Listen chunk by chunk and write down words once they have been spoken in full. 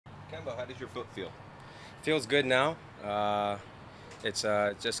Kembo, how does your foot feel? Feels good now. It's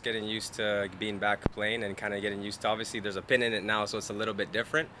just getting used to being back playing and kind of getting used to. Obviously, there's a pin in it now, so it's a little bit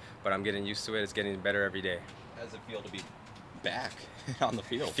different. But I'm getting used to it. It's getting better every day. How does it feel to be back on the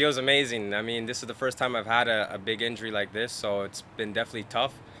field? Feels amazing. I mean, this is the first time I've had a big injury like this, so it's been definitely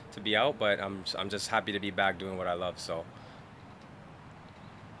tough to be out. But I'm just happy to be back doing what I love. So.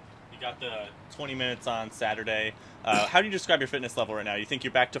 You got the 20 minutes on Saturday. How do you describe your fitness level right now? You think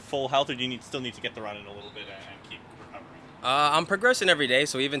you're back to full health, or do you still need to get the run in a little bit and keep recovering? I'm progressing every day.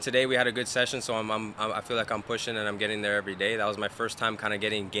 So even today we had a good session. So I feel like I'm pushing and I'm getting there every day. That was my first time kind of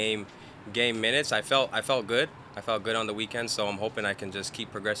getting game minutes. I felt good. I felt good on the weekend. So I'm hoping I can just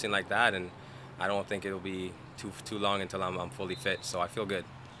keep progressing like that. And I don't think it'll be too long until I'm fully fit. So I feel good.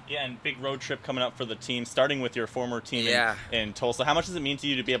 Yeah, and big road trip coming up for the team, starting with your former team in Tulsa. How much does it mean to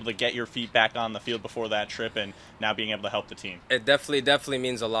you to be able to get your feet back on the field before that trip and now being able to help the team? It definitely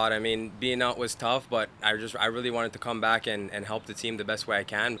means a lot. I mean, being out was tough, but I really wanted to come back and help the team the best way I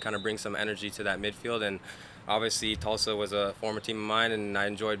can, kind of bring some energy to that midfield. And obviously Tulsa was a former team of mine, and I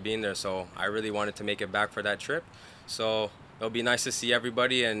enjoyed being there, so I really wanted to make it back for that trip. So it'll be nice to see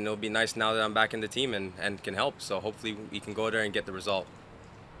everybody, and it'll be nice now that I'm back in the team and can help. So hopefully we can go there and get the result.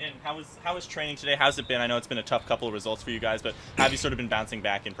 And how was training today? How's it been? I know it's been a tough couple of results for you guys, but how have you sort of been bouncing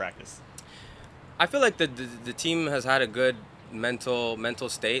back in practice? I feel like the team has had a good mental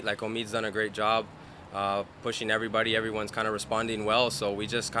state. Like Omid's done a great job pushing everybody. Everyone's kind of responding well. So we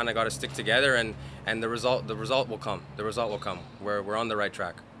just kind of got to stick together, and the result will come. The result will come. We're on the right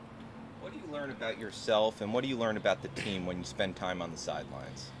track. What do you learn about yourself, and what do you learn about the team when you spend time on the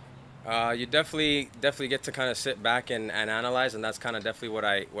sidelines? You definitely get to kind of sit back and analyze, and that's kind of definitely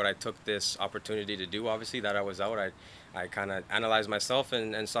what I took this opportunity to do. Obviously, that I was out, I kind of analyzed myself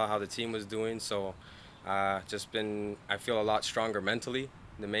and saw how the team was doing. So, I feel a lot stronger mentally.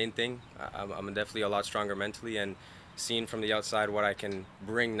 The main thing, I'm definitely a lot stronger mentally, and seeing from the outside what I can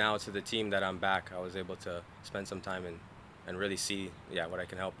bring now to the team that I'm back, I was able to spend some time and really see what I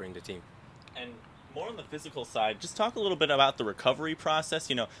can help bring the team. And more on the physical side, just talk a little bit about the recovery process.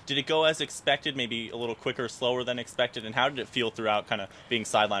 You know, did it go as expected, maybe a little quicker, slower than expected, and how did it feel throughout kind of being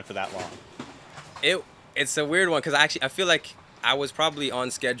sidelined for that long? It's a weird one because I feel like I was probably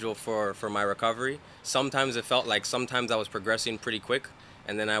on schedule for my recovery. Sometimes it felt like sometimes I was progressing pretty quick,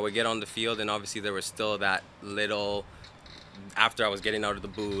 and then I would get on the field, and obviously there was still that little after I was getting out of the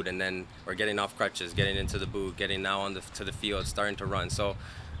boot, and then or getting off crutches, getting into the boot, getting now to the field, starting to run. So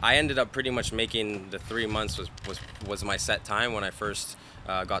I ended up pretty much making the 3 months was my set time when I first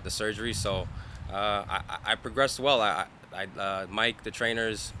got the surgery. So I progressed well. Mike, the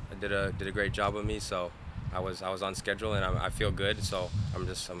trainers, did a great job with me. So I was on schedule, and I feel good. So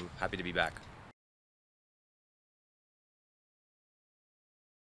I'm happy to be back.